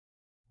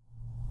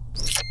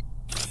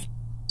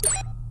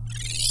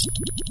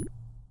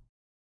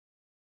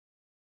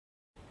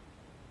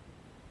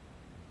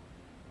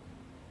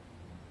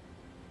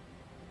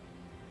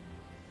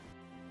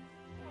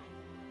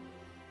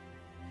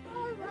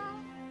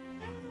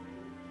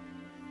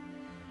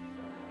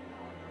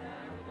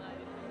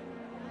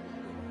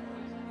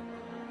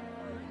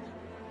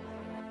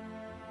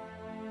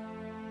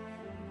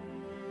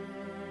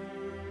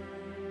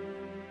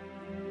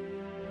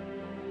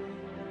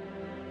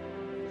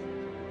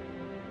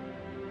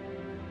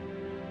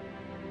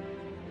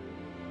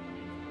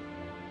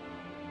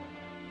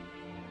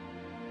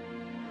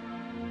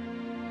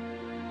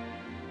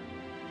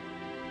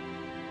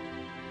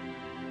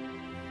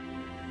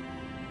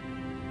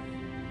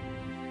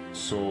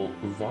So,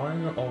 why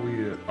are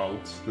we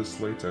out this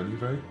late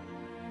anyway?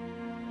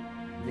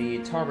 The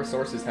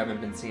Tarbosaurus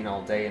haven't been seen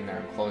all day in their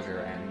enclosure,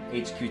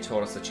 and HQ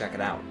told us to check it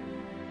out.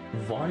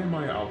 Why am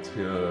I out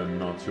here and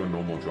not your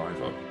normal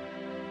driver?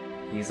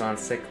 He's on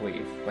sick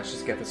leave. Let's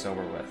just get this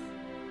over with.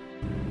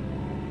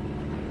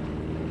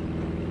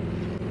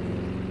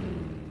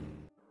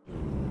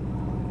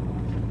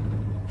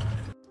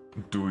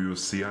 Do you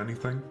see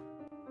anything?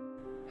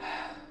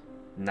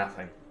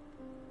 Nothing.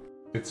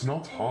 It's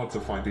not hard to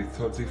find a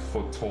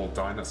 30-foot tall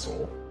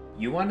dinosaur.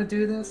 You want to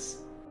do this?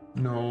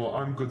 No,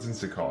 I'm good in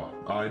the car.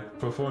 I'd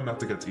prefer not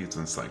to get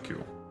eaten, thank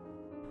you.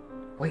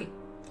 Wait,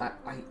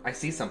 I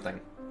see something.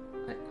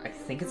 I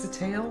think it's a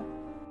tail?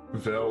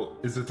 Well,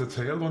 is it a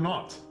tail or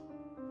not?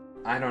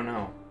 I don't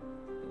know.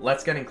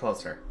 Let's get in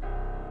closer.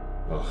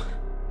 Ugh,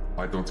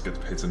 I don't get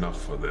paid enough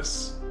for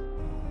this.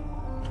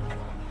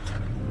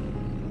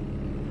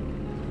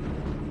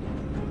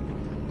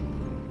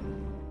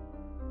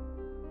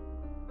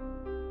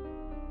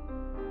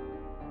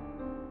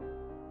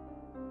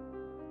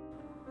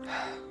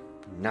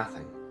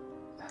 Nothing.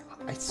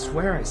 I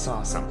swear I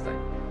saw something.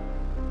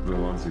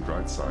 Well, on the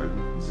bright side,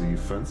 the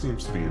fence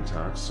seems to be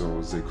intact,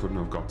 so they couldn't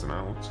have gotten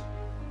out.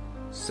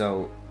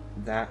 So,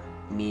 that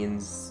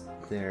means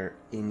they're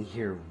in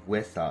here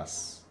with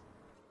us.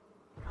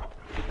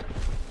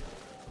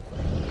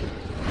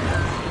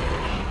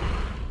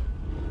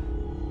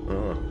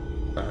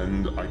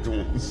 And I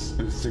don't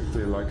think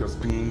they like us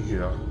being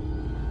here.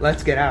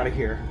 Let's get out of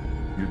here.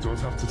 You don't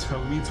have to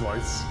tell me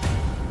twice.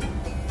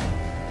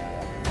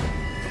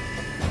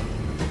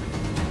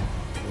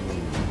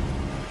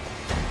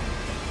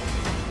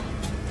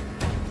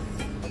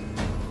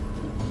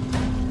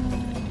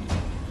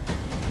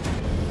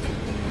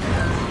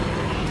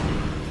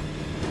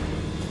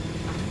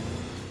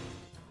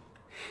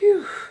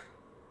 Phew.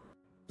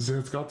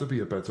 There's got to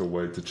be a better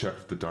way to check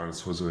if the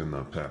dinosaurs are in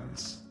their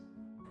pens.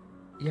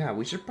 Yeah,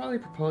 we should probably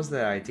propose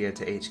that idea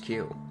to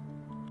HQ.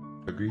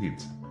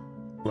 Agreed.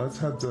 Let's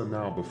head there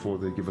now before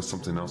they give us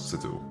something else to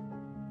do.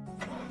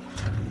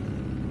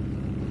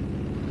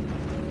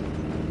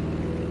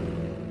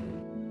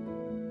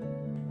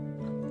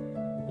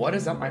 What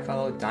is up, my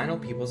fellow dino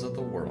peoples of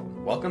the world?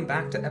 Welcome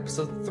back to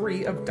episode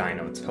 3 of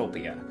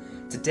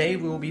DinoTopia. Today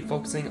we will be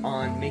focusing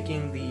on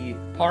making the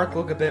park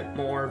look a bit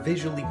more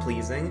visually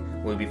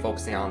pleasing. We'll be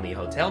focusing on the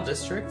hotel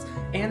district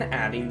and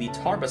adding the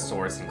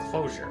Tarbosaurus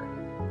enclosure.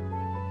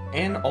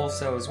 And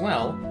also, as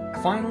well,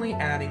 finally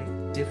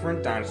adding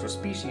different dinosaur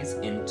species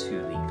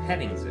into the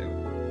petting zoo.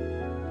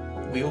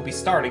 We will be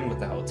starting with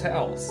the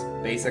hotels.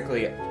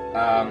 Basically,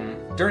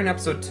 during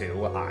episode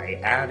 2, I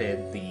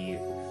added the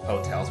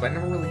hotels, but I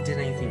never really did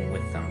anything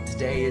with them.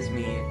 Today is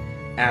me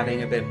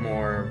adding a bit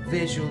more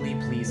visually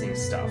pleasing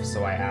stuff.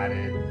 So I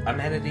added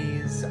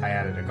amenities, I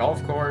added a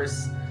golf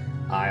course,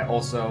 I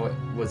also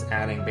was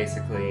adding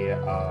basically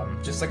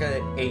just like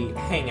a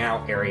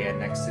hangout area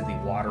next to the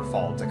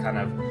waterfall to kind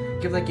of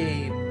give like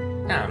a,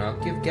 I don't know,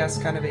 give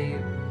guests kind of a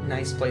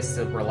nice place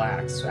to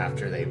relax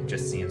after they've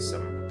just seen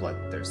some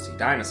bloodthirsty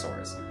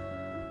dinosaurs.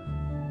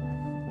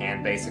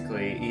 And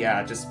basically,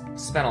 yeah, just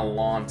spent a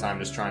long time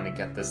just trying to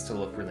get this to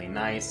look really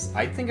nice.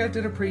 I think I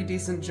did a pretty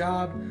decent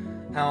job.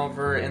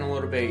 However, in a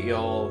little bit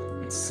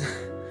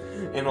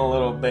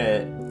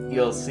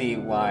you'll see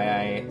why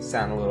I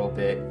sound a little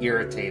bit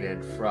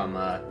irritated from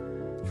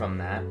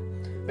that.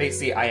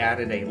 Basically, I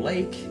added a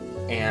lake,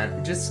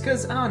 and just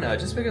because, I don't know,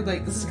 just figured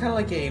like this is kind of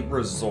like a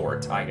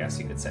resort, I guess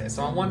you could say.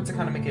 So I wanted to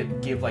kind of make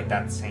it give like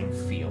that same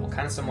feel,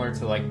 kind of similar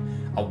to like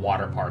a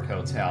water park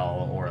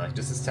hotel or like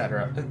just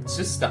etc.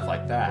 Just stuff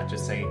like that.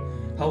 Just a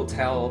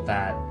hotel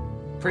that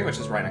pretty much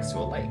is right next to a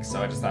lake.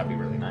 So I just thought it'd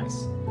be really nice.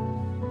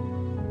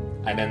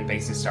 I then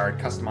basically started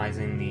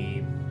customizing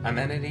the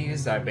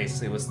amenities. I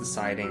basically was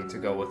deciding to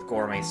go with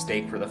gourmet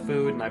steak for the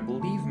food, and I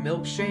believe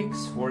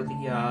milkshakes for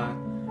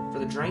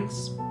the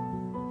drinks.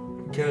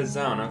 Because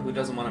I don't know, who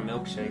doesn't want a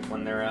milkshake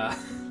when they're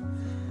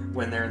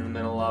in the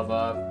middle of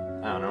I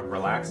don't know,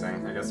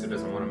 relaxing? I guess who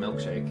doesn't want a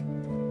milkshake?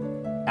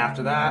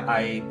 After that,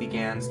 I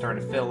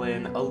started to fill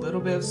in a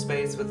little bit of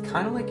space with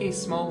kind of like a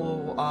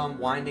small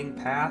winding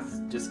path,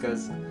 just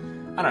because,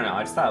 I don't know,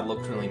 I just thought it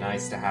looked really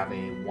nice to have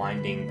a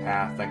winding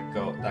path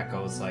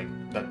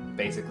that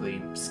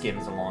basically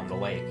skims along the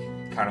lake.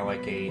 Kind of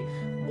like a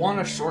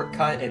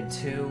shortcut, and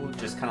 2,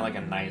 just kind of like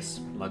a nice,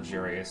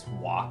 luxurious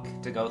walk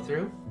to go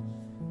through.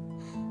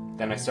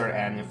 Then I started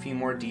adding a few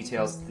more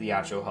details to the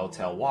actual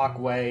hotel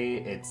walkway.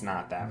 It's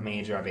not that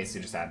major. I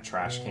basically just add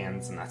trash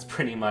cans, and that's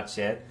pretty much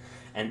it.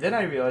 And then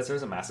I realized there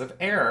was a massive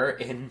error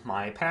in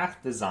my path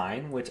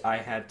design, which I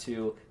had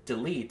to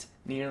delete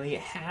nearly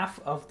half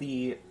of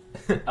the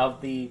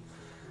of the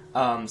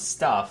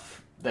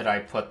stuff that I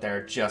put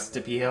there just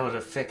to be able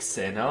to fix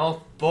it.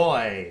 Oh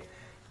boy,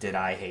 did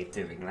I hate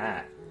doing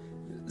that.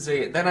 So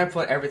yeah, then I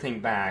put everything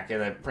back,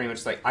 and then pretty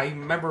much I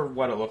remember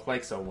what it looked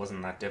like, so it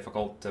wasn't that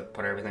difficult to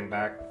put everything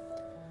back.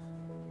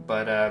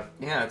 But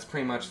yeah, that's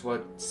pretty much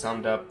what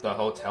summed up the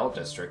hotel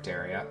district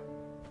area.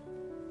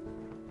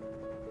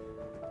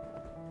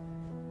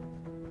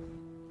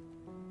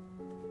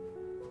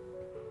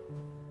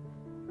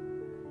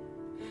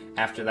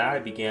 After that, I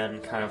began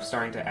kind of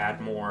starting to add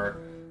more,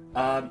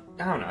 I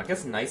don't know, I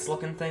guess nice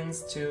looking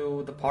things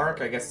to the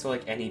park. I guess to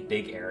any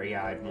big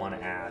area I'd want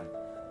to add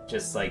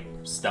just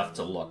stuff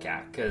to look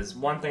at. Because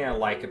one thing I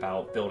like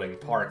about building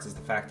parks is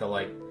the fact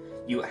that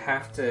you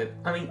have to,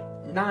 I mean,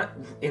 not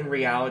in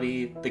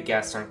reality, the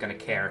guests aren't going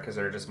to care because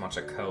they're just a bunch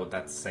of code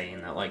that's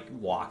saying that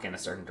walk in a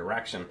certain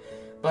direction.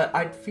 But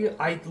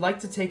I'd like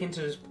to take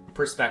into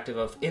perspective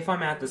of, if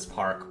I'm at this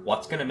park,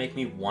 what's going to make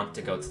me want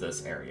to go to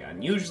this area?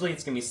 And usually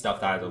it's going to be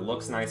stuff that either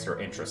looks nice or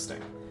interesting.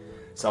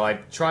 So I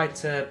tried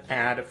to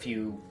add a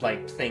few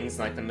things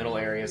in the middle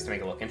areas to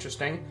make it look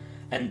interesting.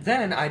 And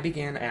then I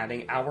began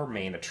adding our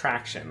main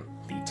attraction,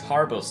 the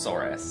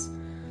Tarbosaurus.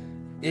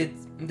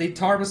 The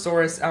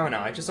Tarbosaurus, I don't know,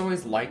 I just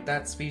always liked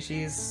that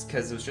species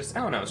because it was just,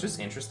 I don't know, it's just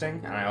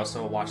interesting. And I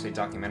also watched a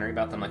documentary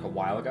about them a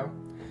while ago.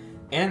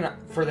 And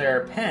for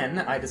their pen,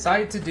 I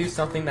decided to do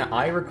something that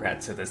I regret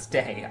to this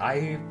day.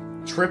 I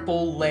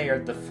triple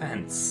layered the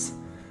fence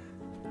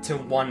to,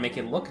 one, make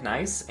it look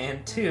nice,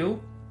 and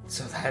two,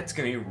 so that it's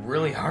going to be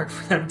really hard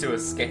for them to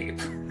escape.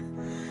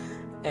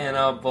 And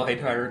oh boy,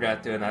 do I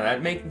regret doing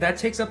that. That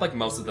takes up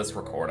most of this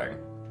recording.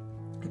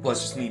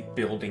 Was just me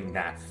building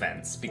that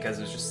fence because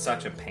it was just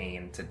such a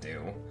pain to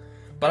do.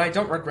 But I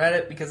don't regret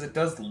it because it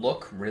does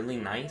look really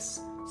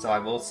nice. So I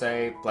will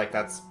say,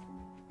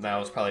 that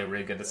was probably a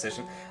really good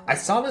decision. I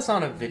saw this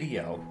on a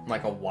video,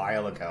 a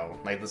while ago.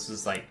 This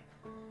was,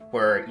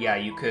 where, yeah,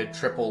 you could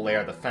triple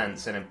layer the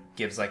fence, and it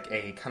gives, a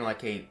kind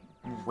of a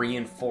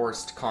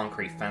reinforced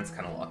concrete fence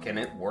kind of look. And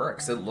it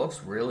works. It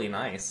looks really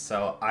nice.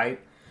 So I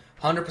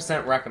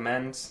 100%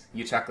 recommend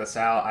you check this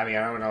out. I mean,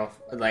 I don't know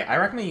if, I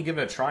recommend you give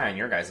it a try on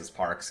your guys'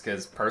 parks,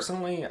 because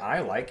personally, I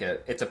like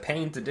it. It's a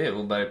pain to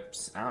do, but,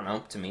 I don't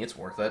know, to me it's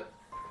worth it.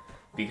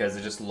 Because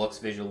it just looks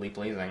visually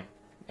pleasing.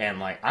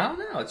 And, I don't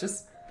know, it's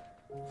just...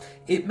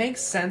 It makes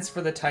sense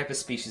for the type of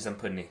species I'm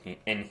putting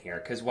in here,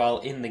 because while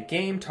in the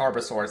game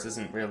Tarbosaurus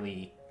isn't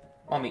really...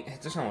 Well, I mean,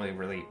 there's not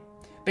really...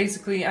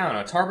 Basically, I don't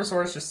know,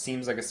 Tarbosaurus just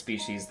seems like a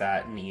species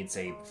that needs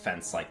a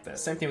fence like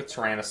this. Same thing with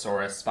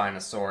Tyrannosaurus,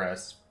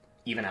 Spinosaurus,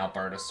 even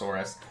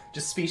Albertosaurus.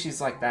 Just species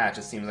like that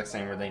just seems like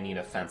something where they need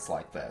a fence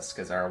like this,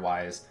 because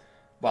otherwise...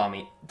 Well, I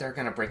mean, they're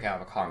gonna break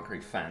out of a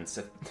concrete fence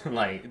if,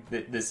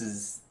 this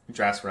is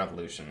Jurassic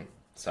Revolution,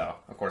 so,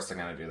 of course they're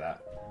gonna do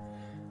that.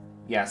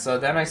 Yeah, so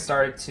then I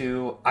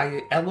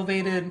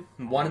elevated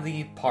one of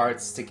the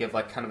parts to give,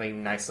 kind of a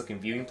nice-looking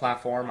viewing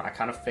platform. I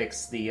kind of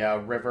fixed the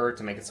river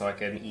to make it so I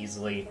can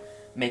easily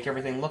make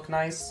everything look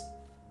nice,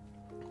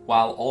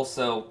 while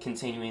also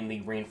continuing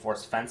the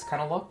reinforced fence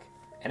kind of look,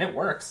 and it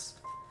works.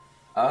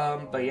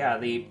 But yeah,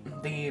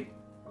 the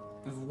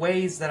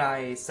ways that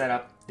I set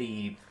up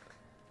the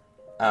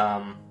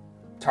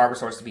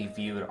Tarbosaurus to be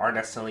viewed aren't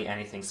necessarily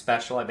anything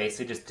special. I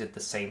basically just did the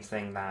same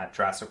thing that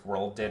Jurassic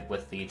World did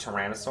with the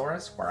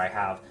Tyrannosaurus, where I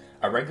have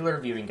a regular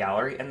viewing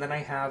gallery, and then I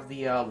have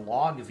the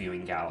log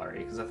viewing gallery,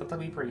 because I thought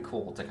that'd be pretty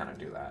cool to kind of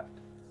do that.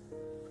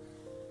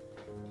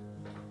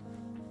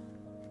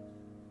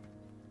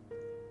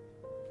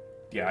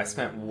 Yeah, I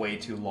spent way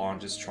too long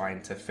just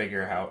trying to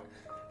figure out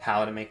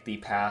how to make the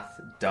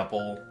path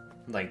double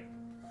length.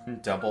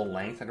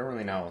 I don't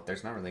really know.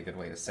 There's not really a good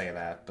way to say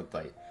that,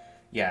 but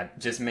yeah,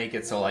 just make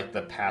it so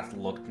the path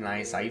looked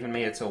nice. I even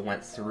made it so it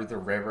went through the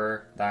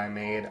river that I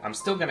made. I'm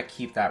still gonna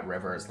keep that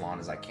river as long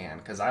as I can,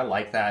 because I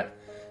like that.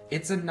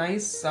 It's a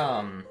nice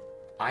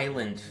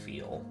island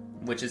feel,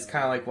 which is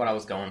kind of what I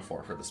was going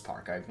for this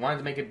park. I wanted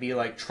to make it be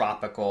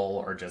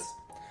tropical or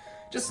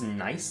just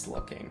nice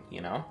looking,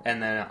 you know?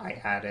 And then I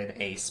added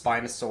a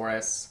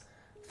Spinosaurus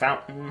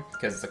fountain,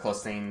 because it's the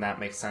closest thing that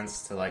makes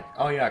sense to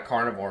oh yeah, a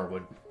carnivore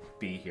would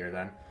be here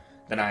then.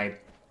 Then I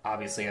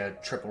obviously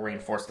triple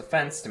reinforced the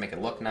fence to make it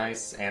look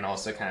nice, and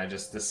also kind of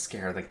just to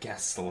scare the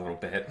guests a little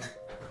bit.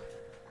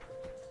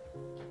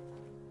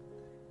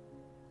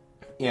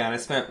 Yeah, and I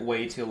spent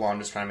way too long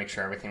just trying to make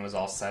sure everything was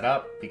all set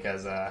up,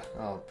 because,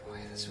 oh boy,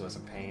 this was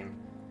a pain.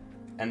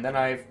 And then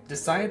I've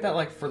decided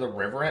that, for the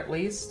river at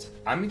least,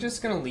 I'm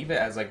just gonna leave it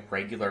as,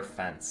 regular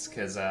fence,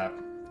 because,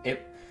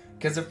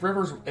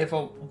 if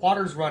a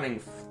water's running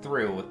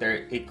through,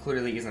 it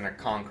clearly isn't a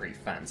concrete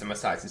fence. And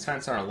besides, these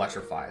fences aren't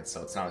electrified,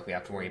 so it's not like we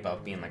have to worry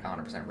about being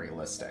 100%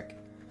 realistic.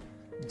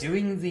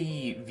 Doing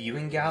the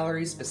viewing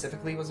gallery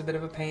specifically was a bit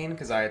of a pain,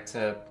 because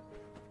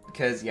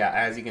yeah,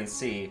 as you can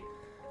see,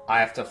 I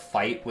have to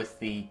fight with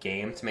the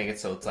game to make it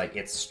so it's like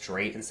it's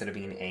straight instead of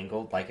being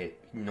angled like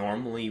it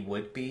normally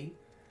would be.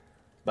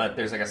 But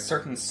there's like a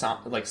certain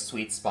like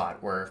sweet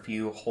spot where if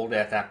you hold it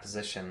at that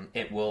position,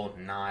 it will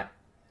not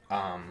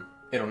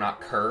it'll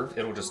not curve,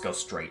 it'll just go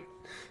straight.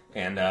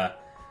 And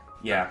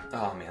yeah,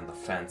 oh man, the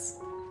fence.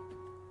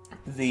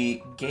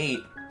 The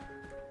gate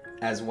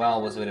as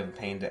well was a bit of a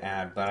pain to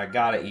add, but I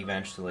got it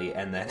eventually.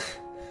 And then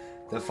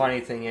the funny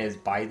thing is,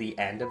 by the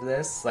end of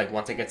this, like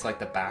once it gets like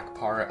the back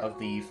part of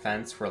the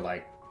fence, where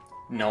like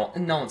no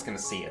one's gonna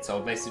see it. So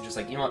basically, just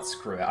like, you know what,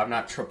 screw it. I'm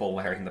not triple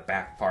layering the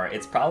back part.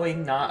 It's probably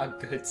not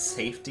a good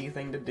safety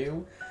thing to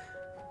do,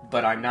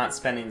 but I'm not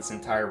spending this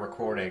entire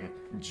recording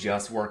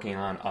just working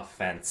on a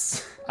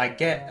fence. I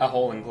get a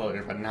whole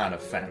enclosure, but not a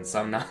fence.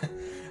 I'm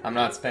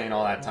not spending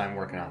all that time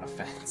working on a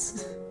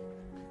fence.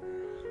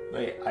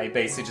 I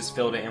basically just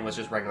filled it in with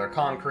just regular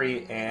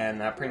concrete,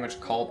 and that pretty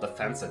much called the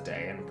fence a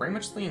day, and pretty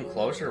much the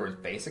enclosure was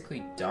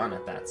basically done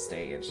at that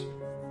stage.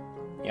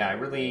 Yeah,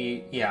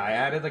 I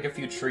added like a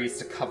few trees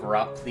to cover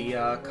up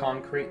the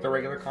concrete, the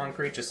regular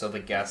concrete, just so the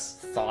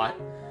guests thought,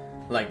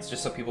 like,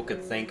 just so people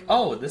could think,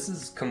 oh, this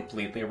is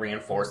completely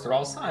reinforced at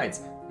all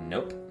sides.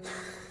 Nope.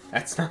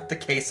 That's not the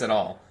case at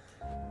all.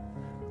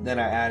 Then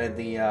I added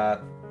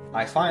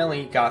I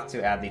finally got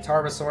to add the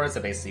Tarbosaurus.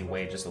 I basically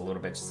waited just a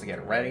little bit just to get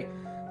it ready.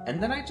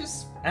 And then I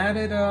just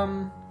added,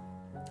 kind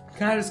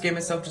of just gave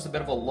myself just a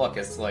bit of a look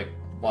as to, like,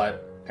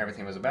 what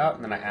everything was about.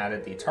 And then I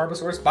added the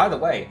Tarbosaurus. By the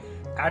way,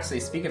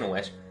 actually, speaking of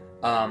which,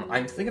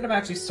 I'm thinking of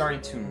actually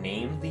starting to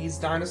name these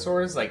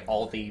dinosaurs, like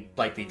all the,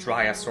 like the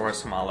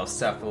Dryosaurus,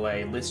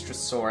 Homalocephale,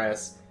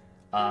 Lystrosaurus,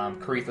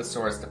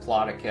 Corythosaurus,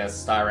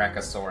 Diplodocus,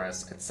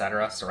 Styracosaurus,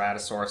 etc.,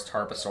 Ceratosaurus,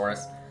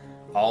 Tarbosaurus,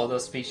 all of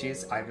those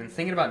species. I've been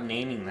thinking about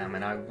naming them,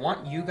 and I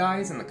want you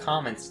guys in the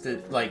comments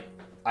to, like,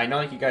 I know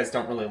like you guys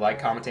don't really like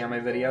commenting on my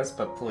videos,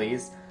 but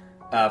please,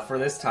 for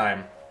this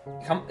time,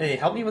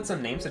 help me with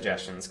some name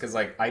suggestions, because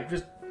like I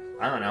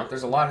don't know,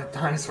 there's a lot of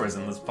dinosaurs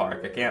in this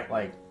park. I can't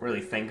like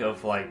really think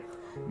of like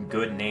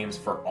good names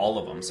for all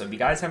of them. So if you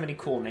guys have any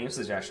cool name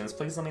suggestions,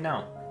 please let me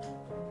know.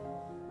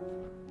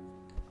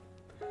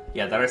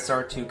 Yeah, then I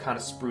started to kind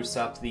of spruce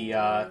up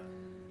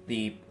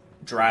the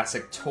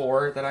Jurassic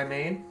tour that I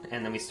made,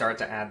 and then we started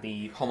to add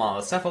the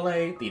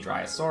Homalocephale, the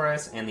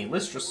Dryosaurus, and the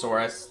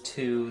Lystrosaurus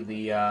to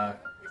the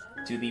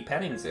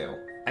petting zoo.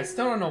 I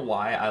still don't know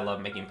why I love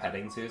making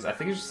petting zoos. I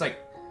think it's just like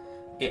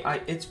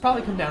it's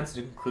probably come down to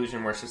the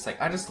conclusion where it's just like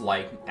I just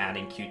like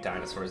adding cute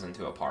dinosaurs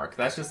into a park.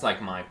 That's just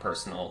like my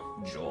personal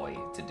joy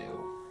to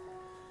do.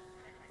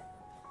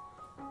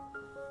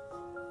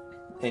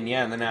 And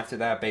yeah, and then after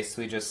that,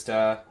 basically just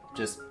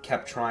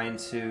kept trying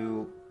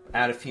to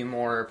add a few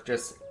more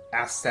just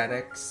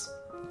aesthetics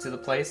to the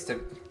place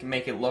to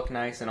make it look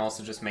nice and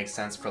also just make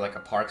sense for like a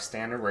park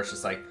standard, where it's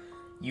just like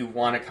you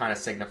want to kind of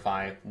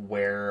signify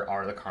where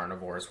are the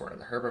carnivores, where are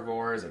the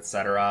herbivores,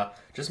 etc.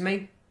 Just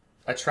make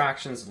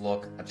attractions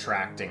look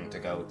attracting to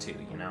go to,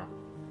 you know?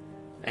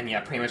 And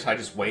yeah, pretty much I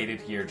just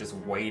waited here, just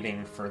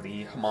waiting for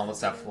the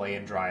Homalocephale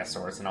and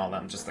Dryosaurus and all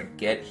them just to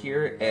get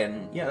here,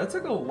 and yeah, that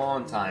took a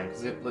long time,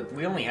 because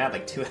we only had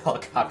like 2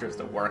 helicopters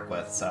to work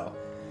with, so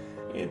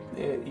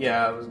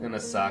yeah, it was gonna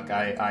suck.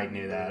 I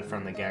knew that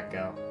from the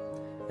get-go.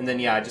 And then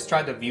yeah, I just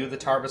tried to view the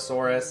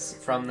Tarbosaurus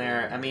from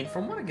there. I mean,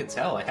 from what I could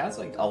tell, it has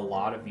like a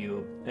lot of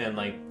view and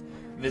like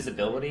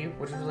visibility,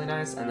 which is really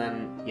nice. And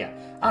then yeah,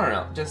 I don't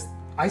know, just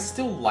I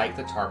still like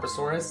the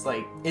Tarbosaurus.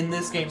 Like in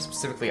this game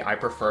specifically, I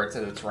prefer it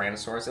to the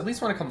Tyrannosaurus, at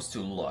least when it comes to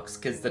looks,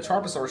 because the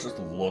Tarbosaurus just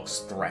looks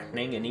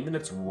threatening, and even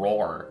its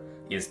roar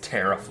is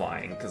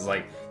terrifying, because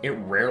like it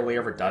rarely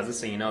ever does it,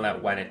 so you know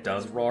that when it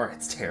does roar,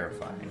 it's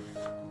terrifying.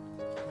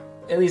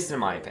 At least in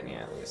my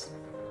opinion, at least.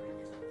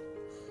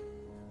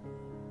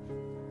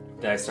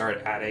 Then I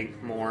started adding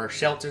more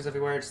shelters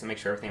everywhere just to make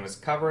sure everything was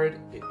covered.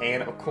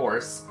 And of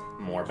course,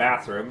 more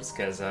bathrooms,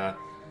 because,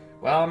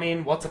 well, I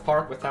mean, what's a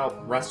park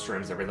without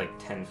restrooms every like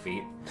 10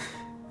 feet?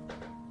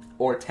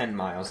 Or 10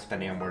 miles,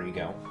 depending on where you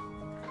go.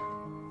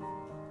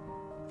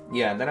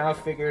 Yeah, then I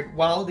figured,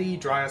 while the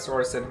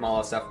Dryosaurus and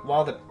Homalocephale,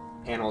 while the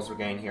animals were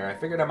getting here, I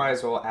figured I might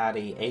as well add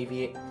a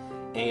aviary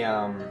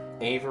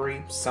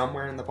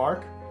somewhere in the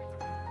park.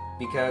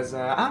 Because,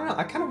 I don't know,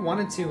 I kind of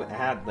wanted to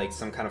add, like,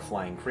 some kind of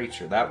flying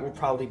creature. That will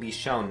probably be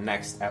shown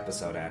next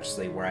episode,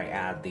 actually, where I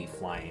add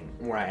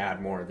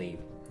more of the,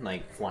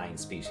 like, flying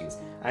species.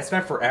 I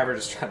spent forever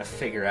just trying to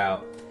figure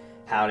out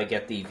how to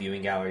get the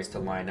viewing galleries to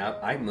line up.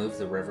 I moved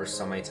the river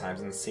so many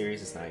times in the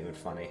series, it's not even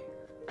funny.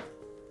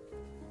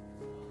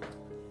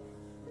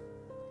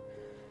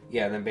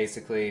 Yeah, then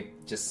basically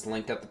just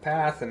linked up the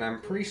path, and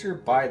I'm pretty sure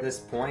by this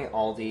point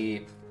all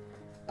the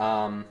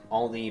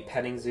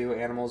petting zoo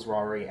animals were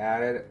already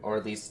added, or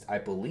at least I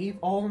believe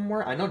all of them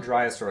were. I know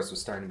Dryosaurus was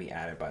starting to be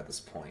added by this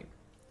point.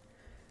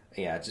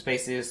 Yeah, just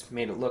basically just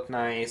made it look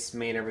nice,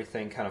 made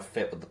everything kind of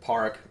fit with the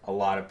park, a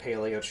lot of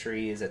paleo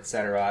trees,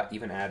 etc.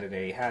 Even added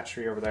a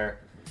hatchery over there.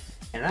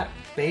 And that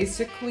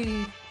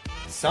basically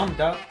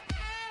summed up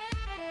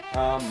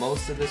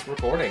most of this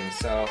recording.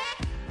 So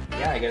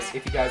yeah, I guess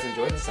if you guys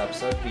enjoyed this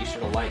episode, be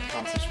sure to like,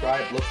 comment,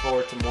 subscribe. Look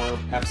forward to more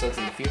episodes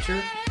in the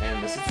future.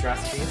 And this is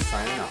Jurassic Beans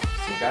signing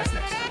off. See you guys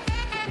next time.